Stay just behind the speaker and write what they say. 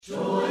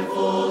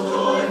Joyful,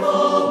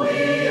 joyful,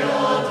 we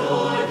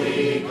adore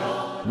thee,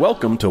 God.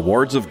 Welcome to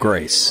Words of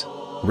Grace,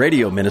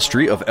 radio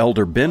ministry of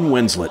Elder Ben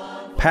Winslet,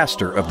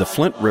 pastor of the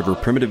Flint River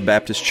Primitive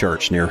Baptist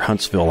Church near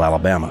Huntsville,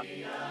 Alabama.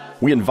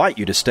 We invite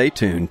you to stay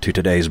tuned to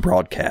today's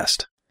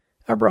broadcast.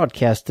 Our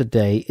broadcast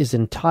today is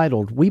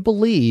entitled, We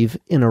Believe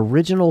in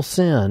Original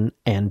Sin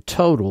and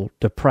Total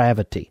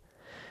Depravity.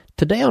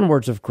 Today on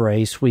Words of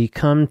Grace, we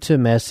come to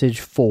message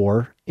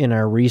 4 in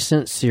our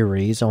recent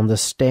series on the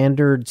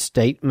standard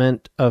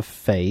statement of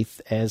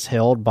faith as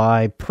held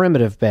by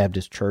primitive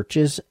Baptist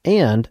churches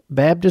and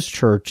Baptist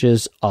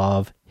churches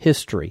of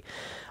history.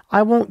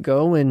 I won't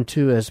go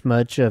into as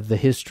much of the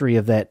history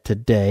of that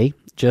today,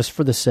 just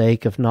for the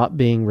sake of not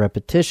being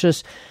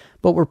repetitious,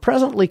 but we're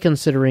presently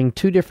considering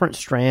two different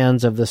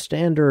strands of the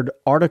standard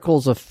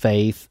articles of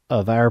faith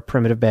of our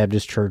primitive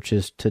Baptist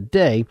churches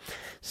today,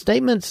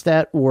 statements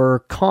that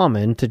were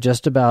common to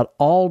just about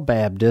all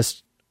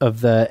Baptists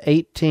of the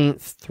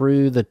 18th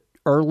through the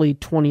early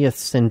 20th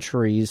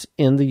centuries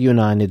in the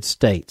United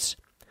States.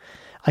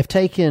 I've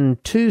taken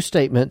two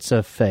statements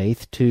of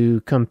faith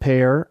to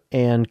compare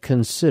and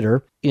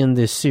consider in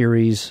this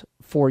series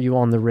for you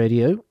on the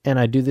radio, and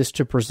I do this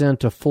to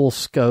present a full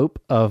scope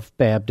of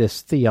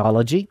Baptist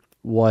theology,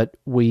 what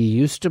we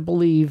used to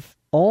believe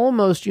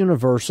almost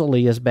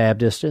universally as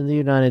Baptists in the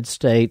United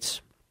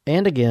States,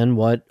 and again,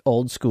 what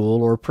old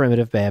school or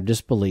primitive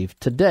Baptists believe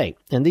today.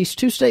 And these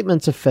two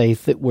statements of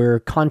faith that we're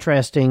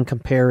contrasting,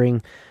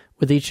 comparing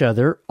with each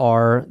other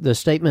are the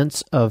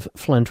statements of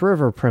Flint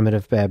River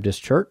Primitive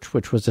Baptist Church,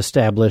 which was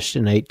established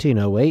in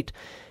 1808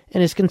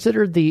 and is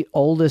considered the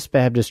oldest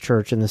Baptist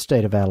church in the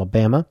state of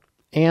Alabama,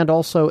 and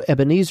also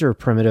Ebenezer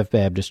Primitive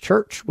Baptist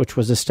Church, which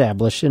was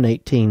established in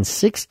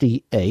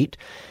 1868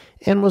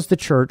 and was the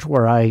church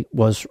where I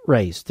was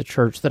raised, the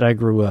church that I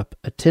grew up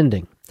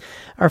attending.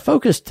 Our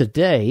focus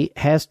today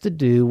has to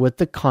do with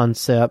the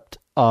concept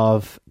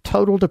of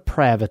total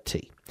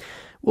depravity.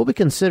 We'll be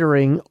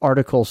considering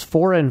Articles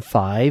 4 and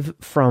 5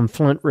 from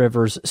Flint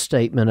River's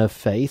Statement of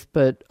Faith,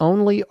 but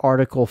only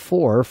Article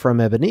 4 from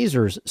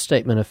Ebenezer's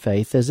Statement of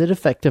Faith, as it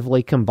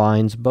effectively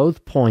combines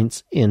both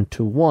points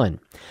into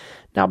one.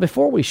 Now,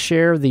 before we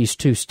share these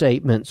two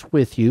statements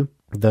with you,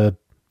 the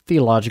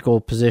theological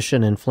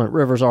position in Flint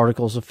River's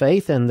Articles of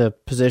Faith and the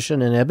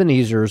position in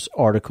Ebenezer's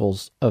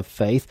Articles of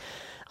Faith,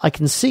 I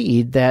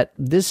concede that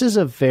this is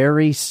a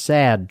very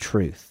sad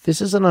truth.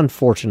 This is an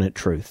unfortunate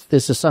truth.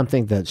 This is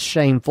something that's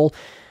shameful.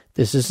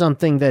 This is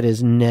something that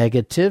is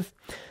negative.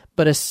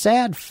 But a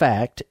sad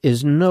fact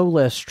is no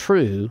less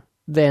true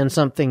than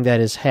something that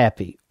is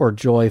happy or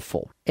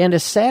joyful. And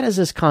as sad as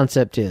this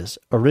concept is,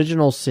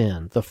 original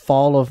sin, the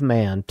fall of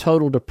man,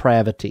 total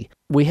depravity,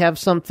 we have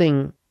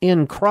something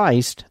in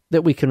Christ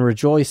that we can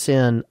rejoice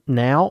in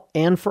now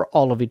and for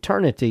all of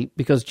eternity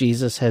because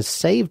Jesus has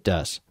saved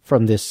us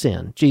from this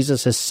sin.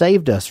 Jesus has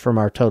saved us from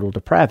our total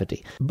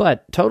depravity.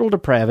 But total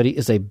depravity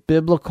is a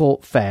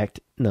biblical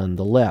fact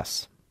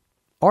nonetheless.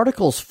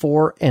 Articles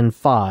 4 and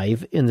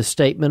 5 in the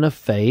Statement of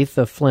Faith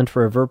of Flint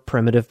River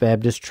Primitive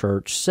Baptist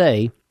Church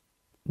say,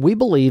 we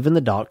believe in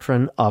the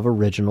doctrine of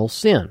original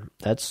sin.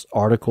 That's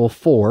Article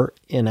 4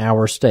 in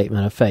our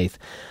Statement of Faith.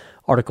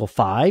 Article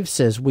 5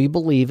 says we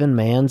believe in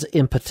man's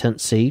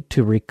impotency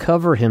to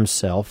recover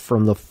himself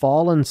from the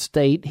fallen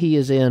state he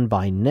is in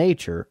by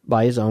nature,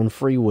 by his own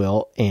free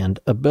will and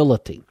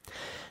ability.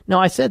 Now,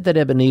 I said that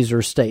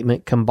Ebenezer's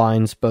statement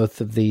combines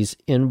both of these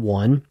in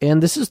one,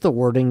 and this is the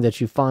wording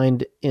that you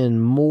find in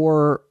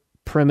more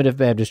primitive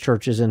Baptist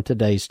churches in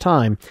today's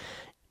time.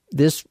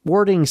 This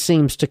wording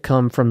seems to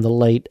come from the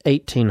late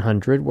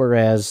 1800s,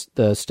 whereas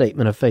the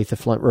Statement of Faith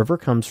of Flint River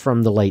comes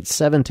from the late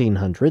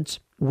 1700s.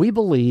 We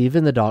believe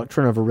in the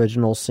doctrine of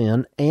original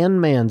sin and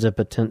man's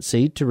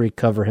impotency to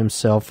recover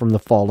himself from the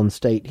fallen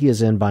state he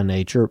is in by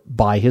nature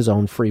by his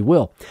own free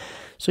will.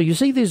 So you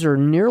see, these are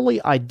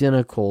nearly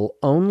identical.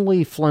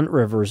 Only Flint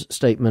River's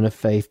Statement of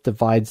Faith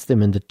divides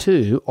them into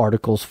two,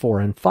 Articles 4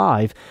 and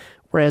 5,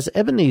 whereas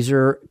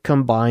Ebenezer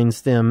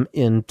combines them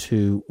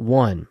into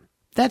one.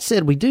 That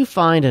said, we do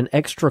find an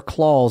extra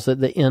clause at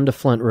the end of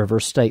Flint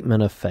River's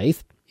Statement of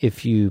Faith.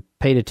 If you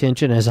paid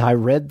attention as I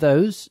read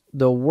those,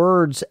 the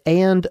words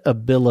and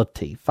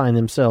ability find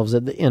themselves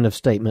at the end of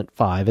Statement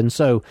 5. And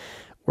so,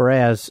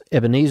 whereas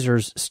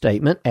Ebenezer's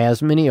statement,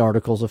 as many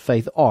articles of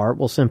faith are,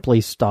 will simply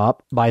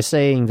stop by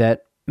saying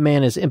that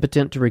man is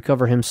impotent to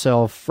recover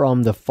himself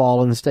from the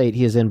fallen state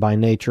he is in by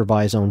nature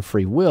by his own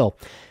free will,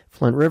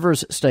 Flint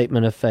River's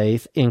Statement of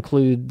Faith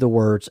include the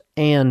words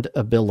and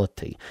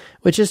ability,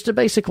 which is to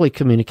basically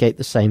communicate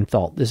the same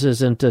thought. This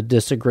isn't a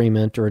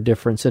disagreement or a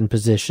difference in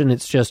position.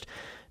 It's just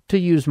to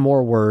use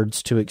more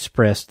words to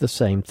express the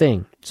same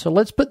thing. So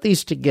let's put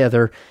these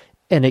together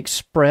and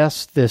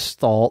express this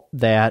thought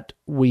that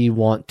we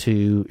want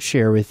to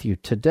share with you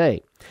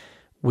today.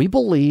 We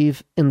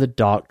believe in the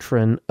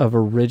doctrine of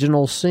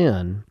original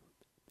sin,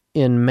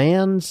 in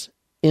man's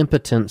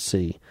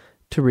impotency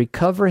to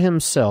recover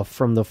himself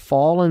from the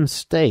fallen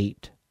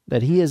state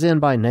that he is in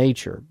by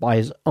nature, by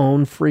his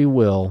own free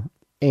will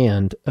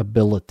and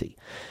ability.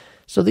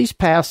 So these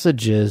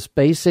passages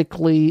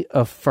basically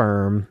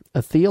affirm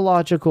a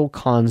theological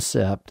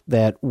concept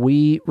that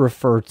we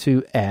refer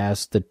to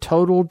as the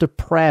total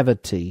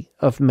depravity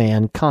of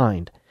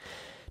mankind.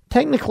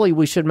 Technically,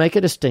 we should make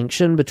a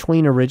distinction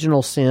between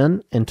original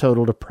sin and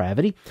total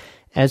depravity,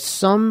 as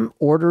some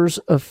orders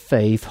of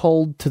faith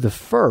hold to the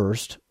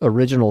first,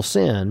 original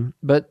sin,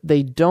 but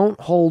they don't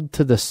hold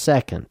to the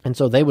second. And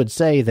so they would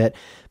say that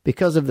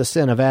because of the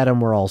sin of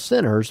Adam, we're all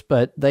sinners,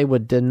 but they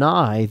would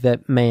deny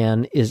that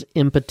man is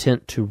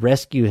impotent to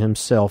rescue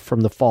himself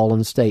from the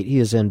fallen state he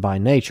is in by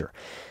nature.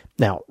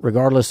 Now,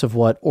 regardless of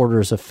what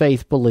orders of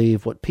faith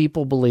believe, what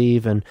people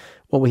believe, and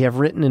what we have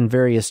written in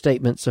various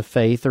statements of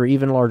faith or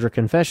even larger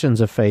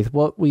confessions of faith,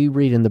 what we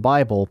read in the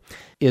Bible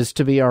is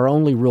to be our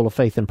only rule of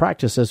faith and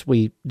practice, as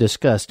we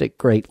discussed at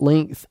great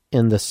length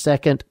in the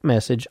second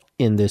message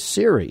in this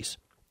series.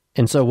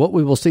 And so what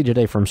we will see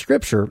today from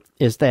Scripture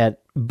is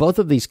that both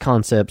of these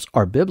concepts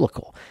are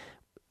biblical.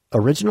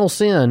 Original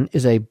sin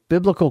is a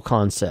biblical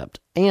concept,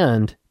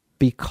 and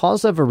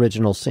because of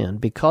original sin,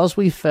 because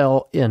we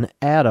fell in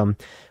Adam,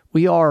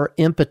 we are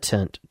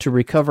impotent to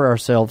recover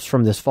ourselves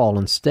from this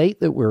fallen state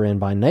that we're in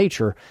by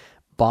nature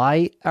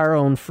by our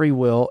own free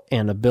will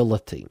and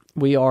ability.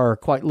 We are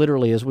quite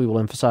literally, as we will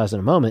emphasize in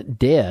a moment,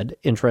 dead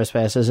in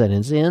trespasses and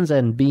in sins,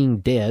 and being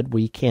dead,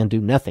 we can do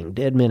nothing.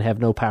 Dead men have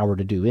no power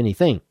to do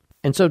anything.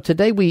 And so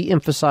today we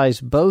emphasize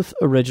both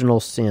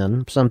original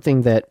sin,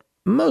 something that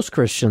most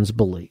Christians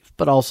believe,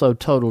 but also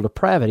total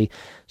depravity,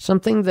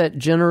 something that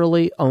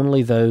generally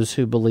only those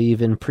who believe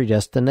in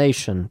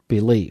predestination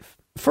believe.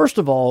 First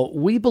of all,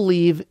 we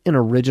believe in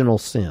original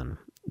sin,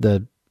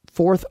 the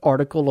fourth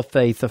article of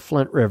faith of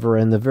Flint River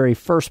and the very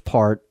first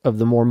part of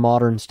the more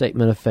modern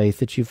statement of faith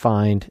that you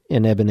find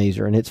in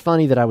Ebenezer. And it's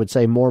funny that I would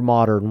say more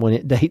modern when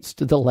it dates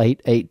to the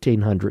late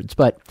 1800s,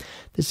 but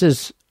this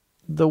is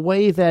the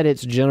way that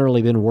it's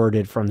generally been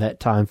worded from that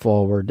time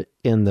forward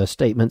in the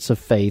statements of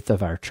faith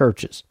of our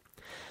churches.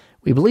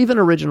 We believe in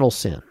original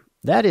sin.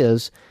 That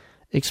is,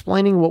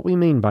 explaining what we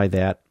mean by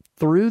that,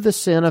 through the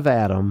sin of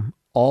Adam,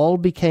 all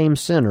became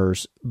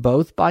sinners,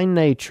 both by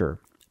nature,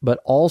 but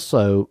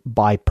also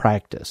by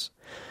practice.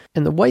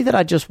 And the way that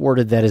I just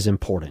worded that is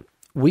important.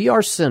 We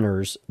are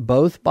sinners,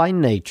 both by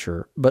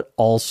nature, but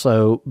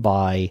also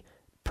by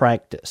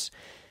practice.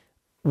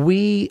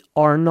 We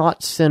are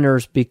not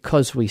sinners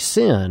because we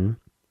sin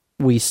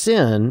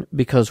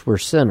because we're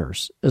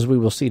sinners, as we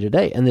will see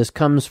today. And this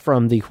comes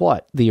from the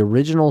what? The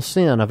original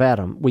sin of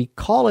Adam. We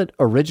call it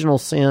original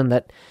sin.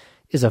 That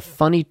is a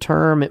funny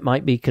term. It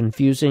might be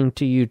confusing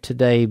to you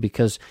today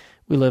because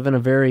we live in a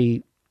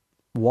very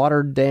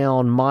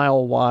watered-down,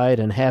 mile-wide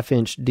and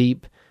half-inch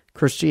deep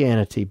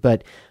Christianity.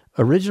 But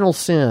original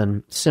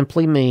sin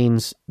simply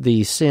means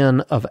the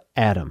sin of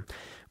Adam.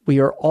 We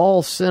are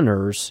all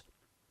sinners,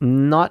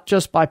 not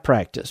just by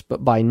practice,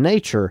 but by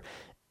nature.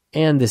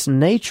 And this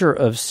nature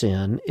of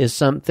sin is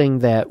something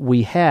that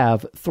we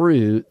have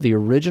through the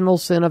original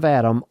sin of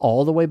Adam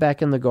all the way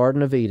back in the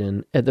Garden of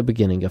Eden at the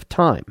beginning of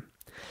time.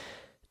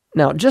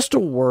 Now, just a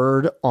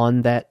word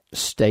on that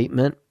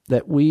statement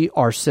that we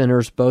are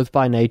sinners both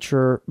by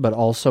nature but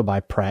also by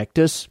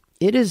practice.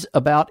 It is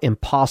about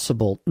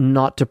impossible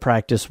not to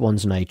practice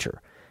one's nature.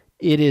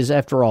 It is,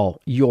 after all,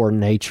 your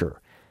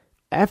nature.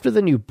 After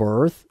the new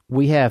birth,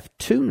 we have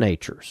two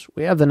natures.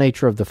 We have the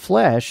nature of the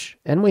flesh,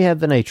 and we have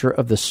the nature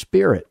of the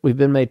spirit. We've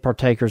been made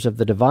partakers of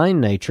the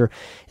divine nature,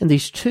 and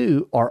these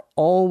two are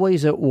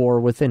always at war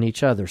within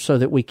each other, so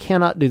that we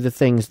cannot do the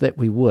things that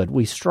we would.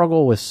 We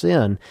struggle with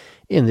sin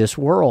in this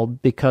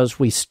world because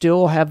we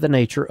still have the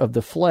nature of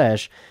the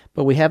flesh,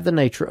 but we have the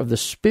nature of the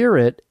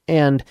spirit,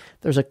 and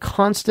there's a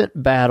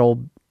constant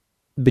battle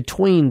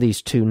between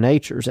these two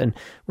natures, and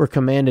we're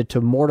commanded to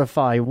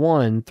mortify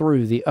one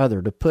through the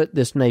other, to put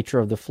this nature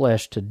of the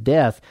flesh to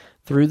death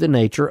through the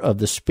nature of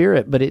the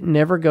spirit, but it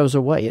never goes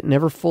away. It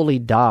never fully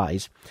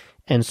dies.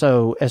 And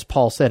so, as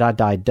Paul said, I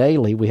die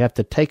daily. We have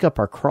to take up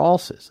our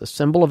crosses, a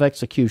symbol of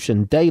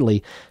execution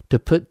daily, to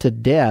put to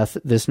death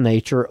this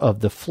nature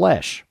of the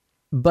flesh.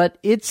 But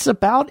it's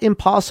about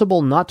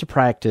impossible not to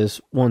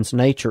practice one's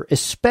nature,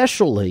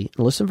 especially,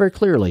 listen very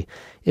clearly,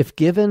 if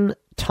given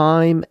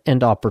time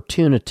and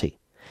opportunity.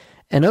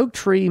 An oak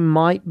tree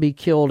might be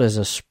killed as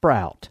a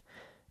sprout,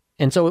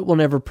 and so it will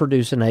never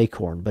produce an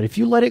acorn. But if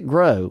you let it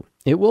grow,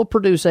 it will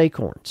produce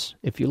acorns.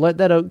 If you let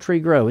that oak tree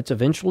grow, it's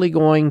eventually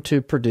going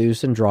to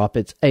produce and drop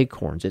its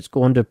acorns. It's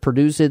going to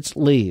produce its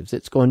leaves.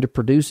 It's going to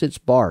produce its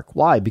bark.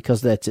 Why?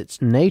 Because that's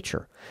its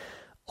nature.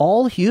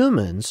 All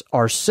humans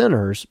are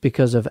sinners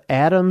because of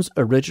Adam's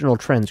original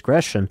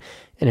transgression.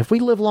 And if we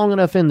live long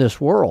enough in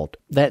this world,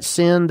 that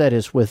sin that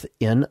is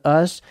within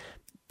us,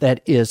 that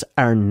is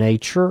our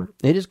nature,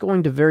 it is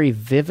going to very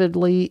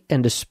vividly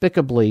and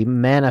despicably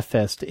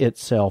manifest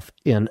itself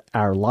in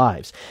our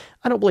lives.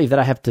 I don't believe that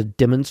I have to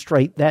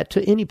demonstrate that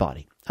to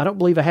anybody. I don't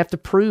believe I have to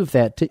prove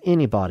that to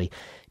anybody.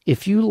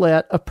 If you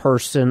let a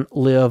person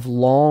live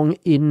long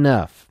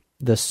enough,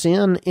 the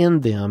sin in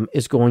them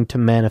is going to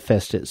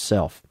manifest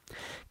itself.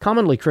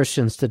 Commonly,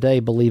 Christians today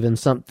believe in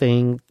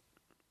something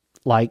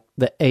like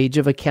the age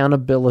of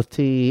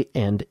accountability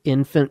and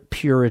infant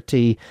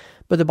purity,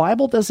 but the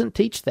Bible doesn't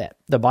teach that.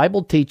 The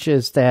Bible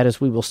teaches that, as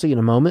we will see in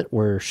a moment,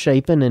 we're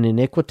shapen in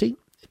iniquity.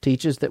 It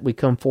teaches that we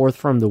come forth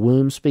from the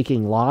womb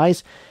speaking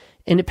lies,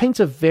 and it paints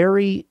a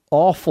very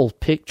awful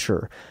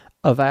picture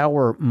of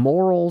our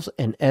morals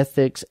and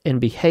ethics and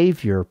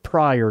behavior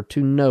prior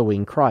to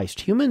knowing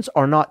Christ. Humans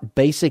are not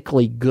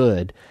basically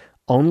good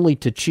only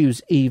to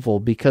choose evil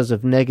because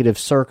of negative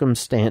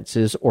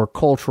circumstances or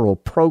cultural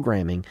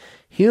programming.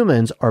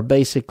 Humans are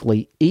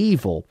basically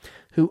evil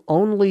who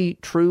only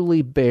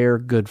truly bear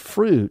good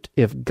fruit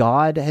if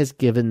God has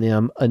given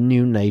them a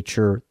new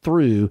nature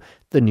through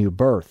the new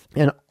birth.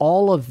 And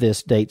all of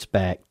this dates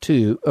back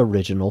to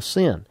original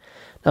sin.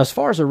 Now, as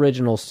far as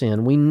original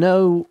sin, we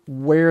know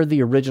where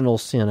the original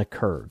sin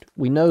occurred.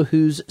 We know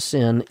whose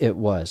sin it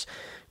was.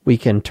 We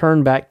can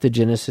turn back to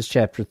Genesis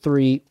chapter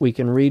 3. We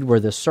can read where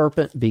the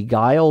serpent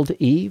beguiled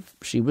Eve.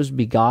 She was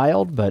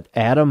beguiled, but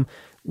Adam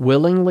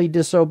willingly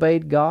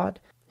disobeyed God.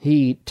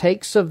 He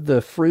takes of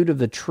the fruit of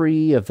the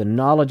tree of the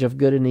knowledge of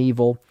good and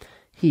evil.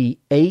 He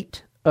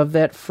ate of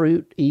that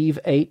fruit. Eve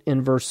ate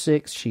in verse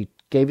 6. She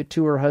gave it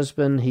to her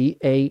husband. He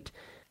ate.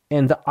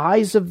 And the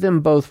eyes of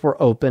them both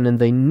were open, and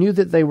they knew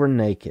that they were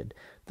naked.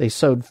 They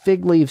sewed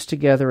fig leaves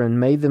together and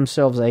made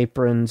themselves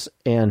aprons,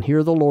 and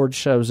here the Lord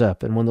shows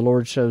up. And when the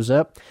Lord shows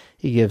up,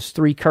 he gives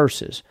 3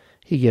 curses.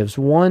 He gives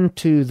one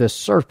to the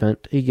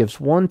serpent, he gives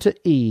one to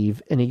Eve,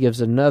 and he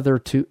gives another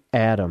to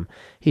Adam.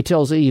 He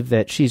tells Eve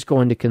that she's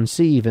going to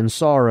conceive in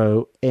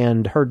sorrow,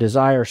 and her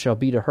desire shall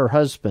be to her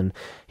husband.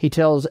 He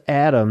tells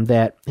Adam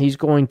that he's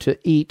going to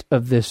eat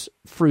of this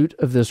fruit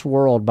of this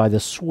world by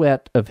the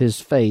sweat of his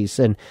face,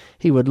 and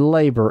he would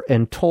labor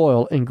and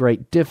toil in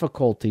great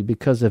difficulty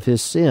because of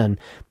his sin.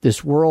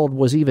 This world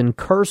was even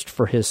cursed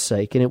for his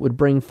sake, and it would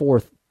bring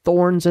forth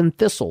thorns and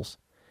thistles.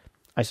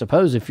 I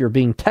suppose if you're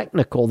being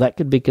technical, that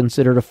could be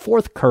considered a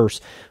 4th curse,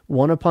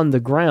 one upon the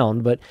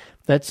ground, but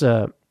that's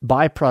a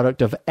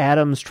byproduct of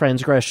Adam's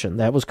transgression.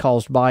 That was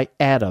caused by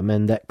Adam,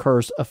 and that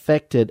curse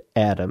affected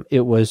Adam.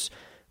 It was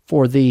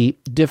for the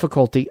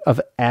difficulty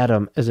of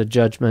Adam as a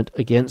judgment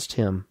against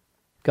him.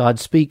 God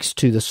speaks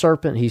to the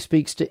serpent, he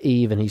speaks to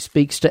Eve, and he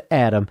speaks to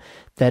Adam.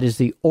 That is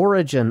the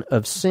origin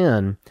of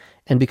sin,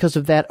 and because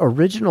of that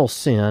original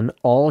sin,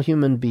 all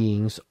human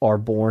beings are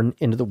born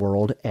into the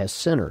world as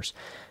sinners.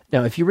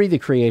 Now, if you read the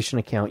creation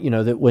account, you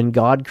know that when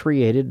God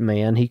created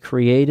man, he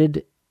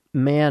created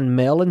man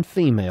male and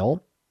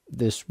female.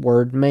 This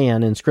word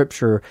man in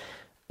Scripture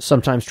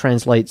sometimes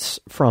translates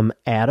from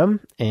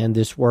Adam, and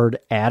this word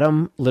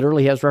Adam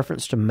literally has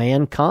reference to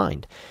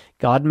mankind.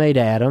 God made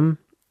Adam,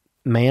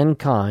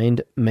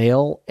 mankind,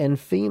 male and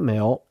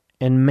female,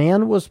 and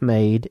man was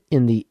made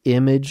in the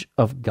image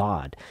of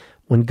God.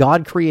 When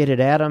God created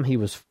Adam, he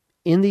was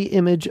in the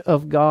image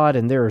of God,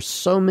 and there are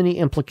so many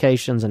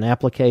implications and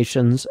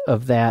applications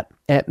of that.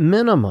 At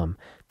minimum,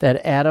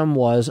 that Adam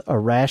was a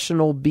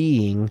rational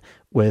being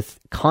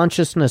with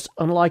consciousness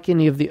unlike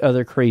any of the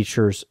other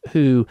creatures,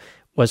 who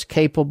was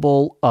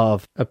capable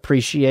of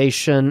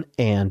appreciation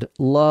and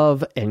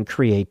love and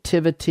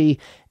creativity,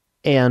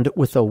 and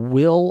with a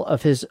will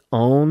of his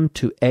own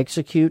to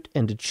execute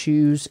and to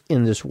choose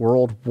in this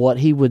world what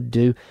he would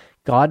do.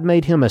 God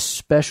made him a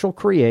special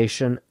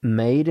creation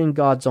made in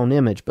God's own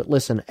image. But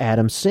listen,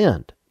 Adam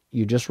sinned.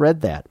 You just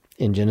read that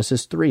in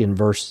Genesis 3 and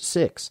verse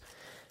 6.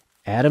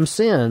 Adam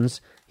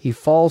sins, he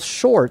falls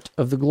short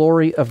of the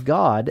glory of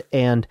God,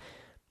 and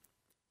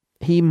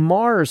he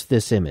mars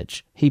this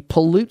image. He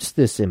pollutes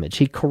this image.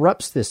 He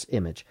corrupts this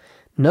image.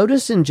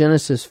 Notice in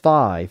Genesis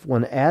 5,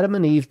 when Adam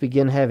and Eve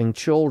begin having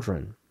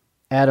children,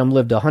 Adam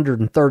lived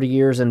 130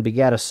 years and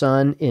begat a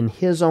son in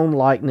his own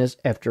likeness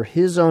after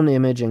his own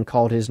image and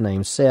called his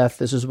name Seth.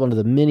 This is one of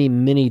the many,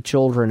 many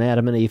children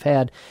Adam and Eve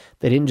had.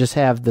 They didn't just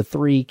have the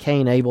 3,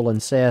 Cain, Abel,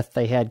 and Seth.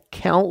 They had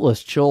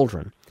countless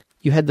children.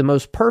 You had the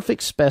most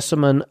perfect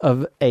specimen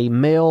of a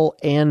male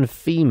and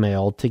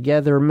female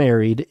together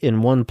married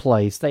in one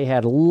place. They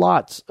had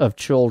lots of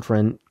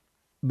children.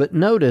 But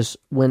notice,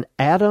 when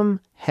Adam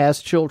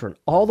has children,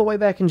 all the way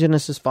back in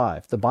Genesis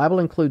 5, the Bible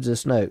includes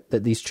this note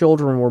that these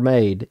children were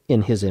made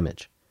in his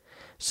image.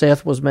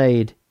 Seth was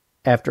made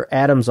after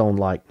Adam's own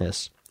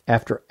likeness,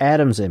 after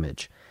Adam's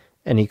image,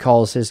 and he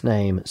calls his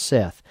name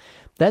Seth.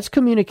 That's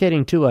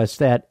communicating to us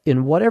that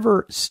in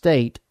whatever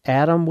state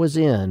Adam was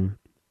in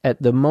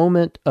at the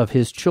moment of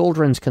his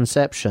children's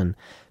conception,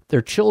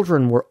 their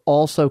children were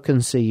also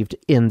conceived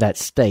in that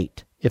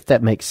state, if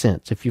that makes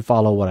sense, if you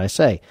follow what I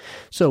say.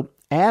 So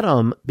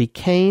Adam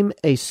became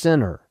a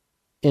sinner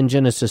in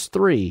Genesis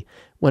 3.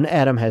 When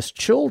Adam has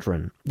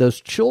children,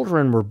 those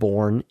children were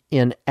born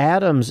in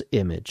Adam's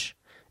image,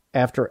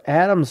 after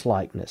Adam's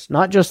likeness.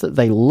 Not just that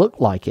they look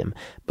like him,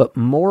 but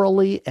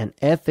morally and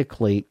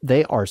ethically,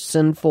 they are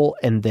sinful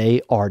and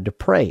they are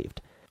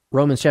depraved.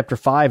 Romans chapter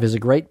 5 is a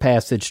great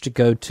passage to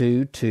go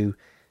to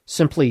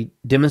simply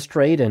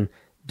demonstrate and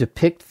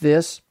depict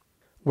this.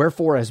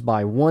 Wherefore, as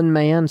by one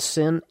man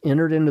sin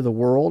entered into the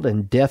world,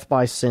 and death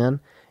by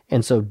sin,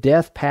 And so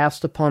death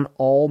passed upon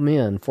all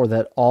men, for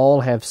that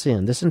all have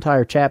sinned. This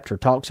entire chapter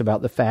talks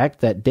about the fact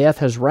that death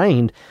has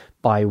reigned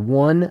by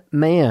one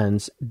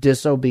man's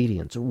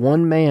disobedience,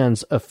 one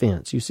man's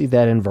offense. You see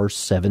that in verse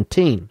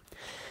 17.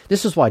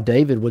 This is why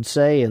David would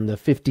say in the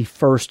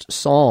 51st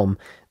Psalm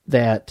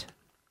that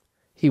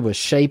he was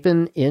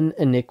shapen in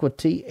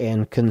iniquity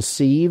and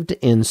conceived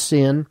in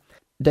sin.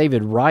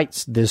 David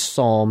writes this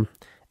psalm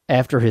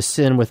after his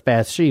sin with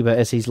Bathsheba,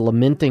 as he's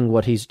lamenting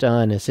what he's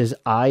done, as his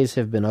eyes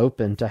have been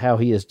opened to how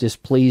he has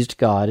displeased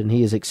God, and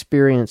he is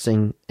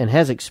experiencing and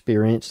has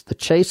experienced the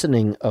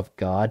chastening of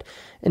God,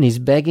 and he's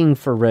begging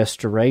for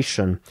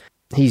restoration.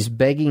 He's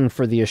begging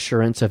for the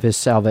assurance of his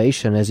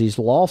salvation as he's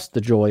lost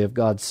the joy of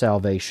God's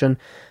salvation.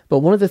 But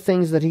one of the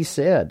things that he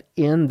said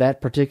in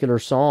that particular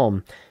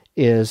psalm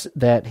is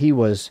that he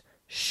was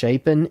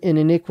shapen in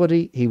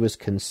iniquity, he was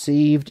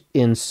conceived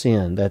in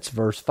sin. That's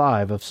verse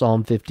 5 of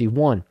Psalm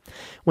 51.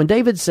 When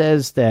David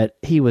says that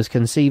he was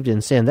conceived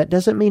in sin, that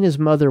doesn't mean his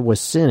mother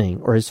was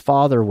sinning or his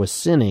father was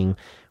sinning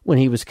when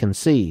he was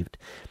conceived.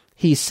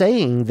 He's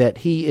saying that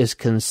he is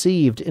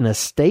conceived in a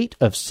state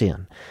of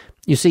sin.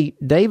 You see,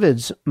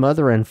 David's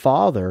mother and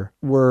father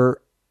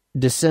were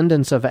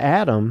descendants of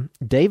Adam.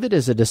 David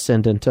is a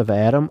descendant of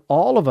Adam.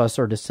 All of us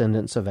are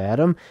descendants of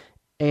Adam.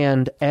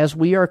 And as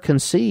we are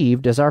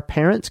conceived, as our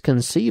parents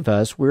conceive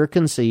us, we're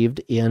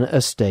conceived in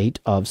a state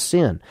of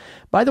sin.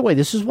 By the way,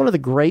 this is one of the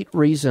great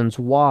reasons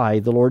why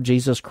the Lord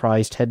Jesus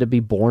Christ had to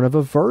be born of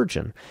a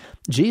virgin.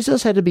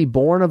 Jesus had to be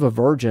born of a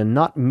virgin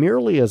not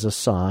merely as a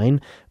sign,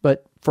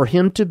 but for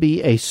him to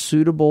be a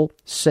suitable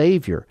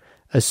Savior,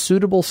 a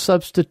suitable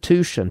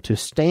substitution to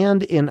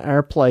stand in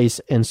our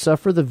place and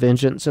suffer the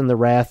vengeance and the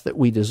wrath that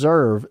we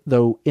deserve,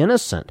 though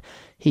innocent.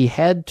 He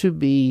had to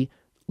be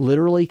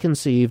literally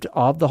conceived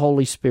of the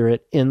Holy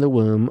Spirit in the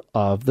womb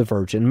of the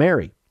Virgin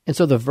Mary. And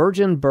so the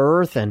virgin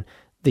birth and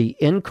the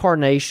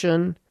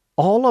incarnation,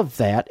 all of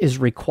that is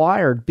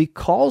required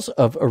because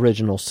of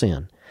original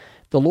sin.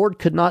 The Lord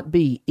could not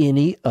be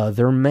any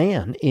other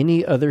man,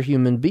 any other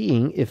human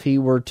being, if he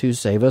were to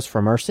save us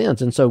from our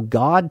sins. And so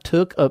God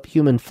took up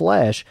human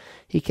flesh.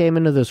 He came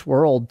into this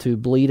world to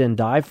bleed and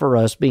die for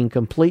us, being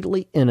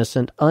completely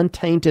innocent,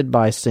 untainted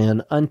by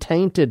sin,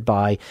 untainted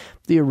by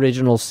the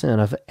original sin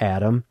of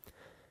Adam.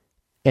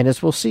 And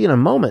as we'll see in a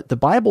moment, the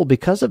Bible,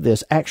 because of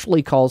this,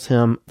 actually calls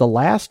him the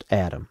last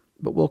Adam.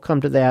 But we'll come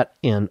to that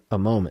in a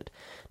moment.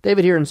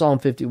 David here in Psalm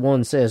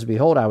 51 says,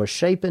 "Behold, I was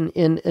shapen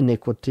in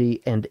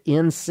iniquity, and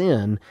in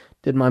sin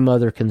did my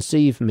mother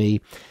conceive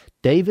me."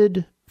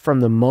 David, from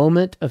the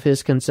moment of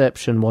his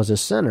conception, was a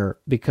sinner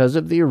because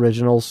of the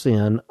original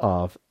sin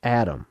of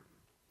Adam.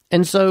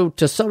 And so,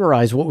 to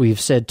summarize what we've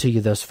said to you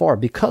thus far,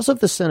 because of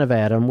the sin of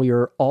Adam, we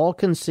are all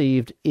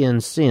conceived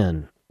in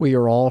sin. We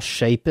are all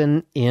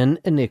shapen in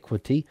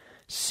iniquity.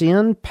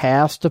 Sin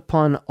passed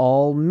upon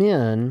all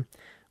men.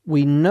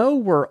 We know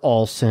we're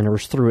all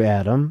sinners through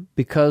Adam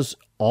because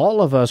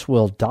all of us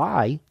will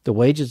die. The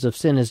wages of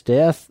sin is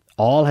death.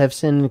 All have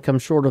sinned and come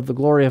short of the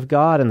glory of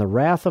God, and the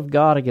wrath of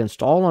God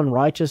against all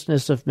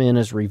unrighteousness of men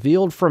is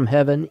revealed from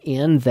heaven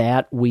in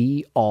that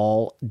we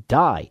all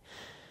die.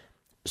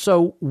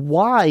 So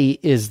why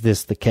is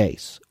this the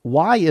case?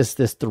 Why is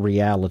this the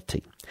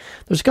reality?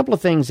 There's a couple of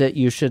things that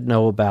you should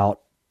know about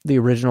the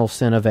original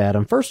sin of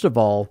Adam. First of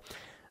all,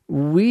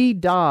 we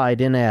died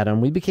in Adam.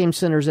 We became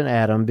sinners in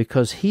Adam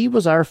because he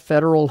was our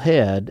federal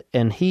head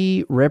and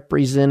he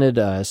represented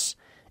us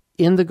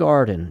in the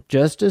garden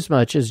just as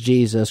much as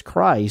Jesus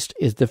Christ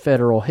is the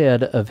federal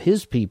head of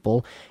his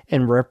people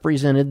and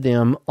represented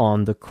them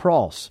on the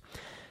cross.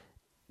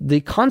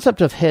 The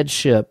concept of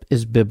headship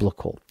is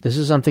biblical. This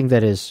is something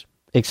that is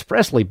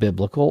expressly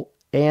biblical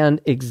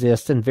and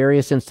exists in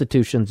various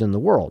institutions in the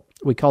world.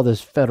 We call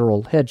this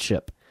federal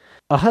headship.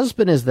 A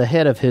husband is the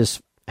head of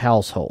his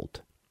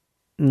household,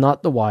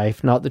 not the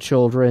wife, not the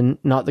children,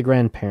 not the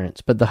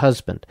grandparents, but the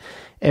husband.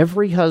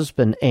 Every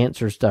husband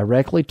answers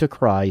directly to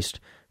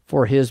Christ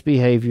for his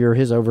behavior,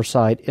 his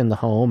oversight in the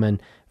home,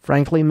 and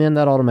frankly, men,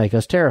 that ought to make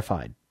us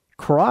terrified.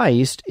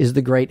 Christ is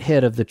the great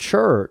head of the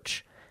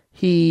church.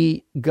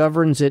 He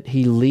governs it,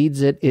 he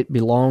leads it, it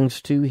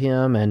belongs to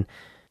him, and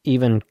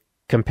even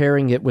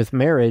comparing it with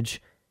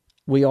marriage,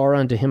 we are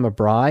unto him a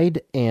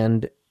bride,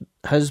 and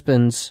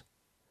husbands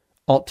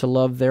ought to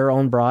love their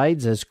own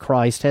brides as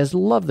Christ has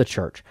loved the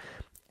church.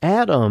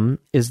 Adam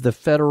is the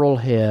federal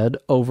head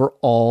over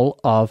all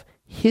of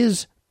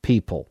his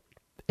people.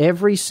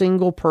 Every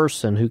single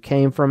person who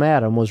came from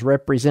Adam was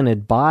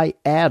represented by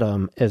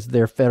Adam as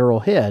their federal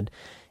head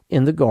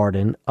in the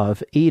Garden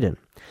of Eden.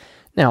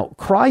 Now,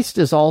 Christ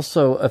is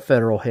also a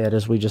federal head,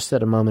 as we just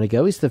said a moment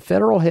ago. He's the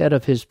federal head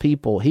of his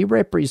people. He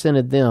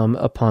represented them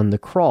upon the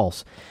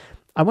cross.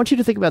 I want you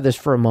to think about this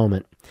for a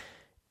moment.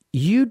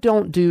 You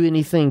don't do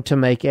anything to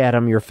make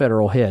Adam your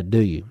federal head,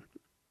 do you?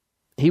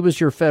 He was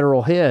your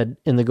federal head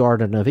in the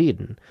Garden of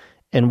Eden,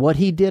 and what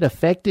he did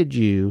affected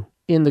you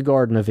in the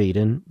Garden of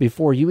Eden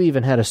before you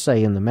even had a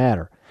say in the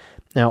matter.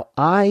 Now,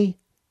 I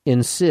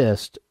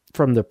insist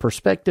from the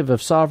perspective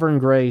of sovereign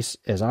grace,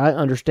 as I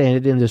understand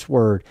it in this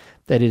word,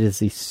 that it is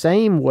the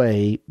same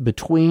way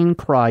between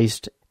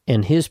Christ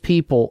and his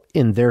people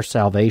in their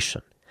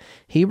salvation.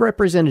 He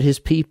represented his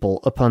people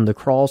upon the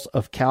cross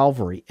of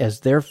Calvary as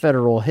their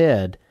federal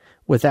head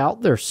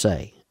without their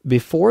say,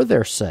 before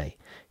their say.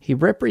 He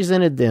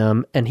represented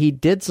them, and he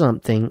did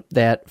something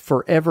that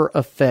forever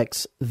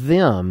affects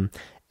them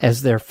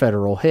as their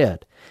federal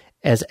head.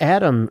 As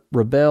Adam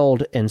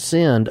rebelled and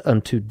sinned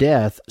unto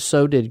death,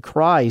 so did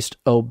Christ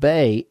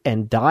obey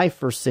and die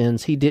for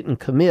sins he didn't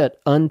commit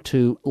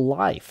unto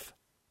life.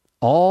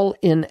 All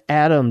in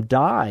Adam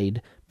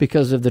died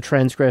because of the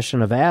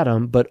transgression of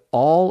Adam, but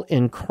all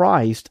in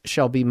Christ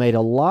shall be made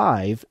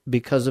alive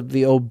because of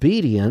the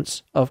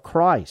obedience of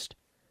Christ.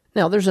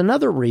 Now, there's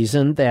another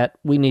reason that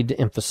we need to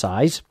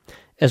emphasize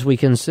as we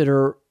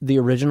consider the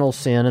original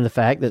sin and the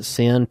fact that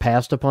sin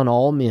passed upon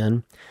all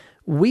men.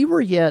 We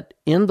were yet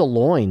in the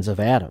loins of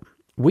Adam.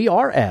 We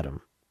are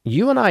Adam.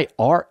 You and I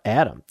are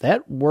Adam.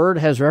 That word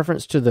has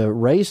reference to the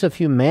race of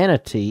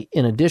humanity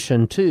in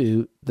addition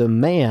to the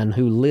man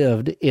who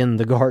lived in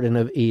the Garden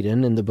of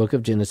Eden in the book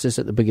of Genesis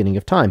at the beginning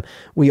of time.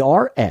 We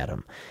are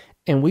Adam.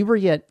 And we were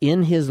yet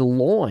in his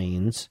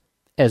loins,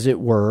 as it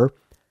were,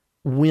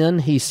 when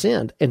he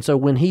sinned. And so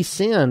when he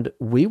sinned,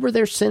 we were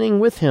there sinning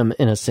with him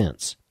in a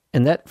sense.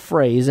 And that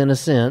phrase, in a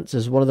sense,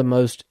 is one of the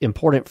most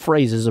important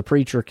phrases a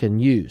preacher can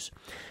use.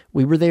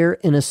 We were there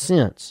in a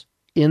sense,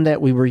 in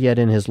that we were yet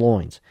in his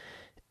loins.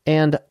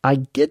 And I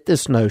get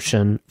this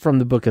notion from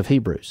the book of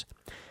Hebrews.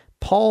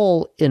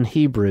 Paul in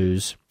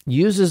Hebrews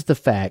uses the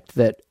fact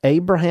that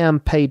Abraham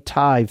paid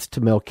tithes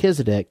to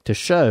Melchizedek to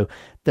show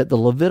that the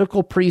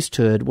Levitical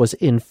priesthood was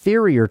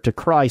inferior to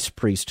Christ's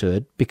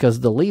priesthood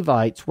because the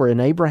Levites were in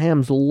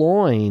Abraham's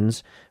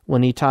loins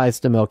when he tithes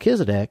to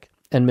Melchizedek,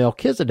 and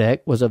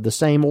Melchizedek was of the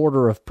same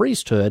order of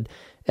priesthood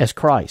as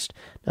Christ.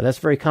 Now that's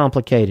very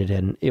complicated,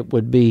 and it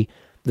would be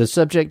the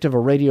subject of a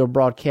radio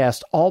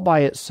broadcast all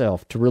by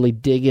itself to really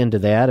dig into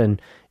that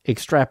and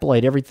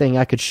extrapolate everything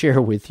I could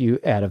share with you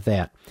out of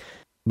that.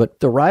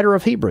 But the writer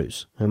of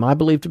Hebrews, whom I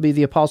believe to be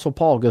the Apostle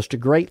Paul, goes to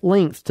great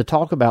lengths to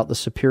talk about the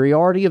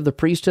superiority of the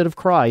priesthood of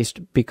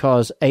Christ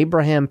because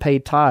Abraham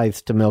paid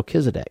tithes to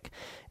Melchizedek,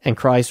 and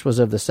Christ was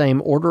of the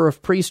same order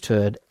of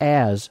priesthood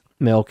as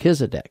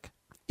Melchizedek.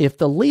 If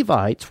the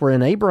Levites were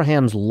in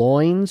Abraham's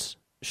loins,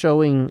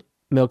 showing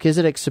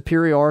Melchizedek's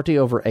superiority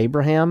over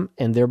Abraham,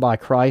 and thereby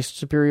Christ's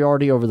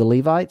superiority over the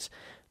Levites,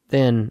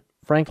 then,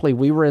 frankly,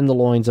 we were in the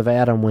loins of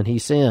Adam when he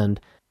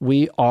sinned.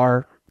 We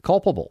are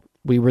culpable.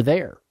 We were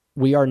there.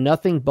 We are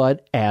nothing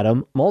but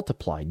Adam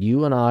multiplied.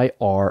 You and I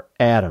are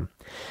Adam.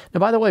 Now,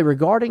 by the way,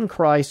 regarding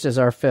Christ as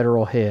our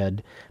federal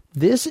head,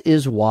 this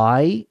is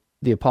why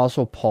the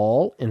Apostle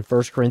Paul in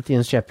 1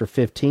 Corinthians chapter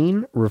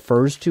 15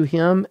 refers to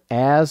him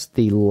as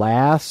the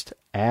last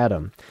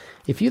Adam.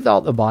 If you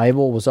thought the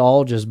Bible was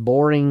all just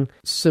boring,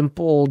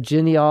 simple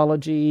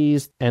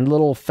genealogies and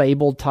little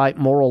fable-type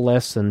moral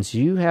lessons,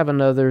 you have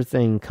another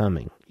thing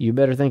coming. You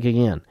better think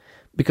again.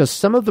 Because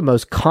some of the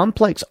most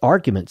complex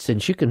arguments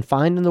that you can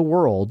find in the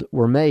world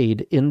were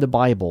made in the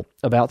Bible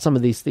about some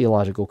of these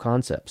theological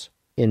concepts.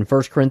 In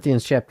 1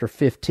 Corinthians chapter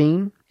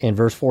 15 and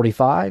verse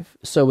 45,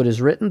 so it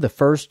is written, the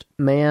first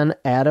man,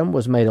 Adam,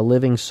 was made a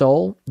living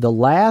soul. The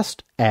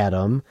last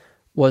Adam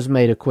was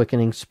made a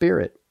quickening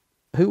spirit.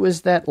 Who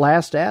is that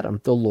last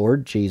Adam? The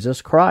Lord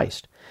Jesus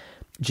Christ.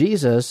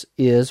 Jesus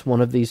is one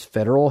of these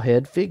federal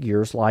head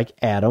figures like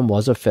Adam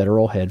was a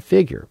federal head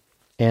figure.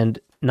 And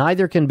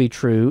neither can be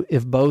true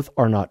if both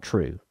are not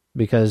true,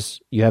 because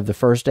you have the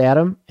first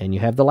Adam and you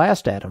have the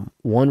last Adam.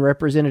 One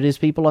represented his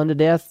people unto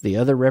death, the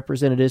other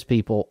represented his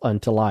people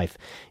unto life.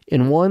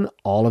 In one,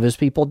 all of his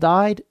people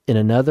died. In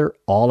another,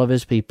 all of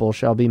his people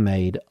shall be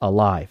made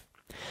alive.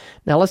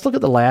 Now let's look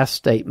at the last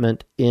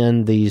statement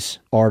in these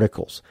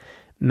articles.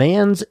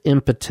 Man's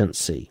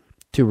impotency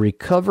to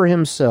recover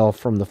himself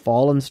from the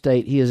fallen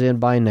state he is in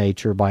by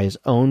nature by his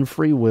own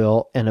free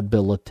will and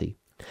ability.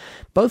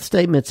 Both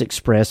statements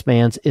express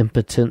man's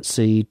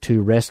impotency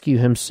to rescue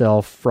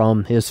himself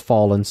from his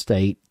fallen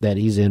state that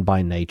he's in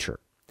by nature.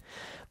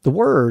 The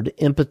word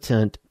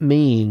impotent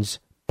means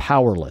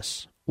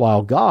powerless,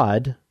 while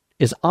God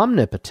is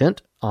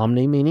omnipotent,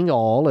 omni meaning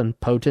all and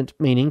potent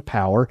meaning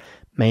power.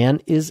 Man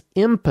is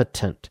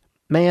impotent.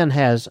 Man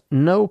has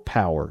no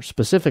power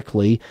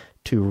specifically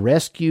to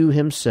rescue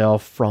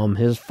himself from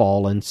his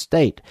fallen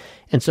state.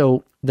 And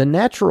so the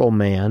natural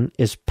man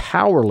is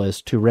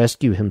powerless to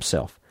rescue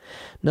himself.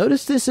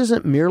 Notice this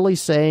isn't merely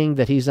saying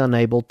that he's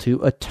unable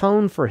to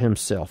atone for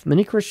himself.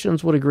 Many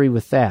Christians would agree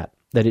with that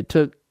it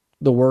took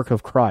the work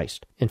of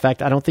Christ. In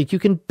fact, I don't think you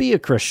can be a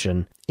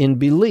Christian in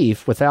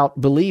belief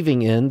without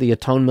believing in the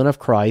atonement of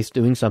Christ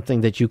doing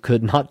something that you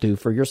could not do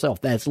for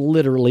yourself. That's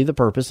literally the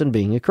purpose in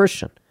being a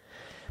Christian.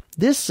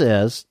 This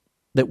says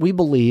that we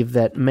believe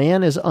that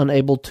man is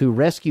unable to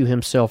rescue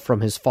himself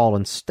from his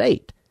fallen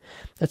state.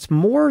 That's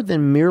more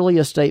than merely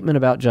a statement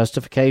about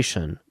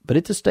justification, but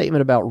it's a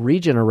statement about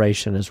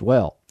regeneration as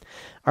well.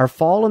 Our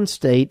fallen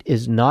state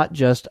is not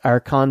just our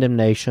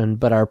condemnation,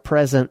 but our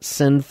present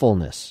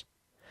sinfulness.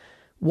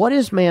 What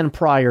is man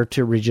prior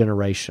to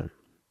regeneration?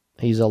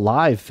 He's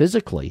alive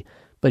physically,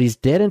 but he's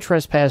dead in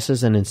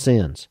trespasses and in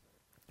sins.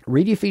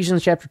 Read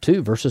Ephesians chapter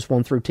 2, verses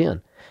 1 through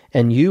 10.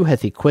 And you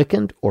hath he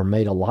quickened or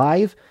made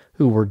alive,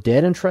 who were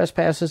dead in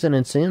trespasses and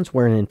in sins,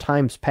 wherein in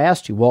times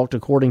past you walked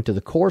according to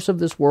the course of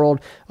this world,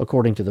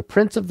 according to the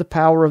prince of the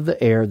power of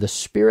the air, the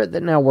spirit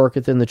that now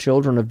worketh in the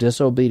children of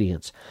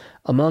disobedience,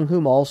 among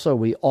whom also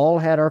we all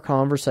had our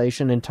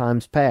conversation in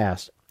times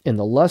past, in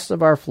the lusts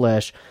of our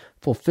flesh,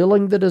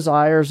 fulfilling the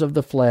desires of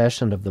the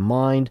flesh and of the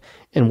mind,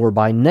 and were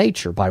by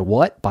nature, by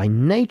what? By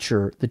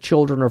nature, the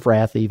children of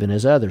wrath, even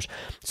as others.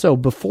 So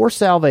before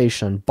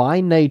salvation,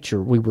 by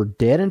nature, we were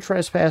dead in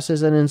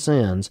trespasses and in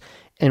sins,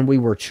 and we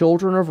were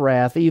children of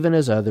wrath, even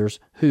as others,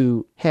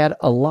 who had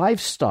a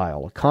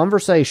lifestyle, a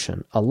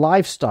conversation, a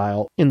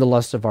lifestyle in the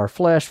lust of our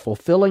flesh,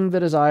 fulfilling the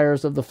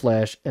desires of the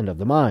flesh and of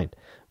the mind.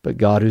 But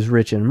God, who's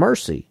rich in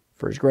mercy,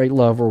 for his great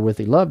love wherewith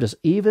he loved us,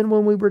 even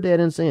when we were dead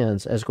in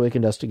sins, has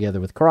quickened us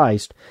together with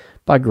Christ.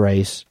 By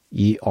grace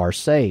ye are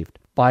saved.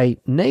 By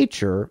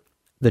nature,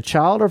 the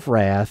child of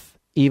wrath,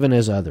 even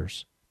as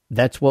others.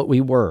 That's what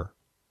we were.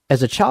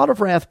 As a child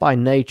of wrath by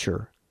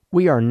nature,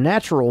 we are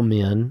natural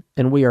men,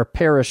 and we are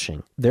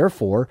perishing.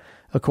 Therefore,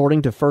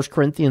 according to 1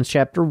 Corinthians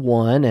chapter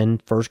 1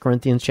 and 1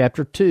 Corinthians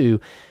chapter 2,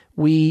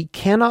 we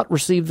cannot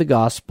receive the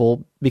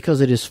gospel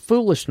because it is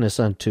foolishness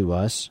unto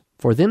us.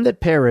 For them that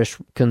perish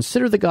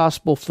consider the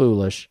gospel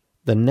foolish.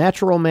 The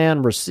natural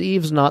man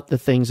receives not the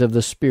things of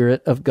the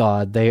Spirit of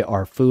God. They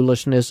are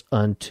foolishness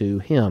unto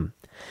him.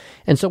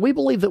 And so we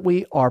believe that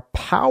we are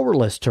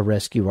powerless to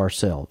rescue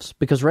ourselves,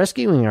 because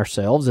rescuing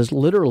ourselves is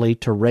literally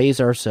to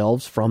raise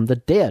ourselves from the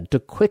dead, to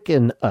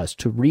quicken us,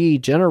 to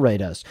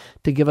regenerate us,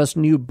 to give us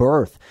new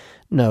birth.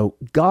 No,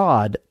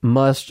 God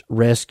must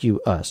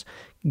rescue us.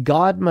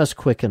 God must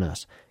quicken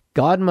us.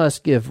 God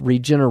must give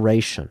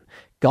regeneration.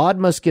 God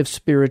must give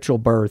spiritual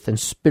birth and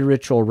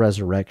spiritual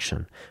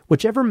resurrection.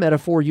 Whichever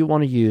metaphor you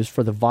want to use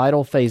for the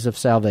vital phase of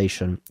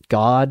salvation,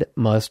 God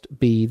must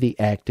be the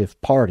active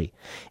party.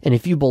 And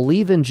if you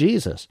believe in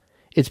Jesus,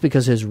 it's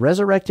because his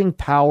resurrecting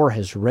power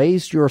has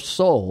raised your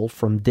soul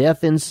from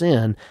death in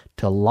sin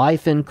to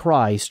life in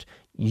Christ.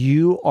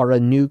 You are a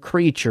new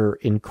creature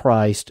in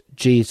Christ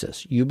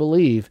Jesus. You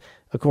believe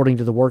according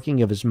to the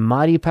working of his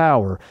mighty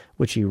power,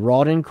 which he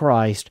wrought in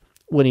Christ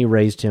when he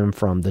raised him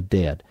from the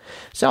dead.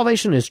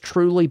 Salvation is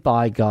truly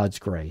by God's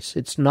grace.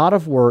 It's not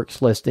of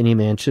works, lest any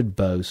man should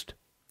boast.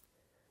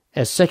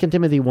 As 2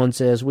 Timothy 1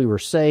 says, we were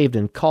saved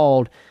and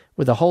called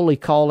with a holy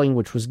calling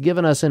which was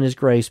given us in his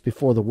grace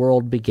before the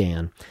world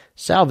began.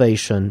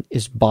 Salvation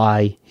is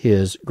by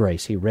his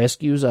grace. He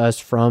rescues us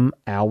from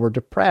our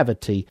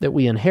depravity that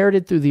we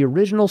inherited through the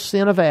original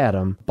sin of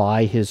Adam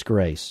by his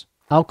grace.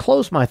 I'll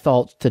close my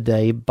thoughts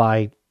today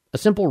by a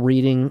simple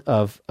reading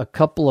of a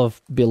couple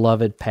of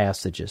beloved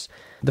passages.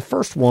 The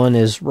first one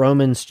is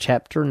Romans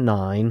chapter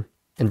 9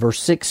 and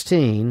verse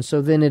 16.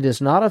 So then it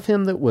is not of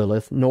him that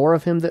willeth, nor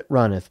of him that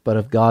runneth, but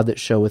of God that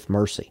showeth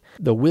mercy.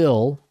 The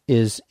will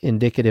is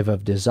indicative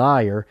of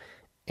desire,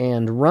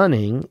 and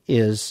running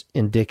is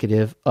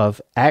indicative of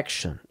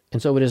action.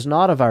 And so it is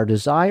not of our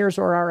desires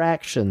or our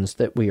actions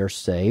that we are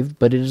saved,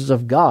 but it is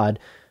of God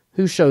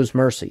who shows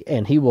mercy,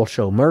 and he will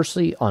show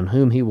mercy on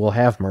whom he will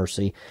have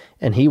mercy,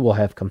 and he will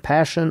have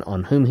compassion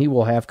on whom he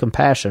will have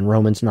compassion,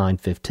 Romans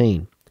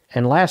 9:15.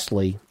 And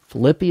lastly,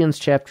 Philippians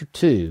chapter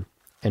 2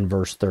 and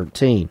verse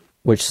 13,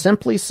 which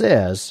simply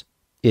says,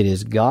 it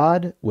is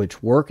God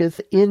which worketh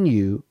in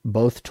you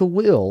both to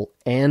will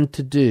and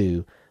to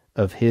do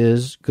of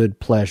his good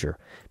pleasure.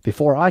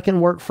 Before I can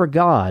work for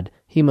God,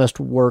 he must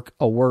work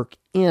a work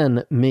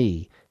in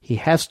me. He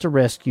has to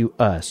rescue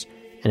us.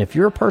 And if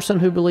you're a person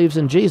who believes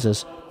in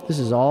Jesus, this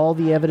is all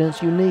the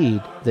evidence you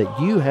need that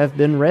you have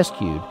been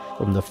rescued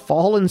from the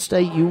fallen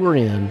state you were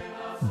in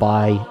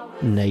by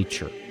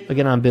nature.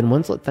 Again, I'm Ben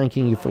Winslet,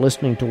 thanking you for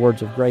listening to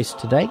Words of Grace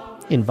today,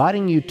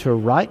 inviting you to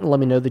write and let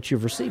me know that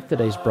you've received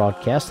today's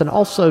broadcast, and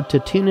also to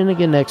tune in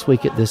again next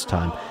week at this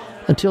time.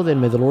 Until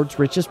then, may the Lord's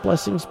richest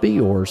blessings be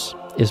yours,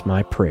 is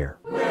my prayer.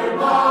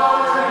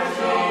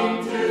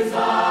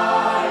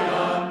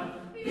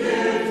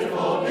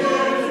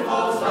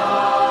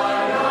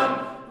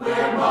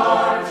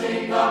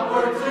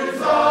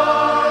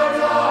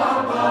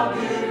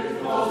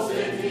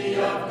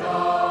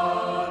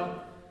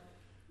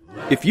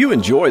 If you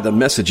enjoy the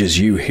messages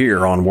you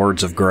hear on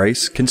Words of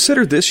Grace,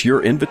 consider this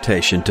your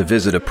invitation to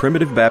visit a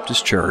Primitive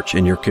Baptist church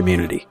in your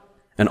community.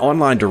 An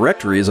online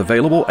directory is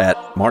available at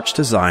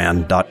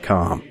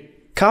marchtozion.com.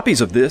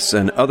 Copies of this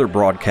and other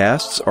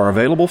broadcasts are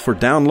available for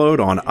download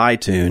on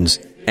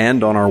iTunes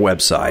and on our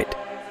website.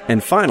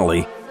 And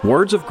finally,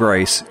 Words of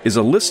Grace is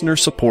a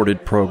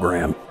listener-supported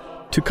program.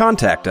 To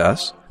contact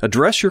us,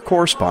 address your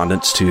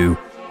correspondence to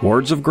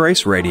Words of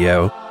Grace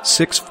Radio,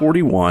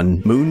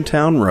 641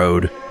 Moontown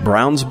Road,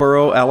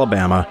 Brownsboro,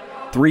 Alabama,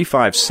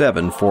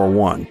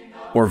 35741,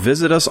 or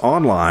visit us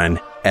online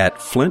at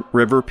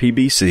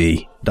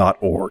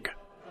flintriverpbc.org.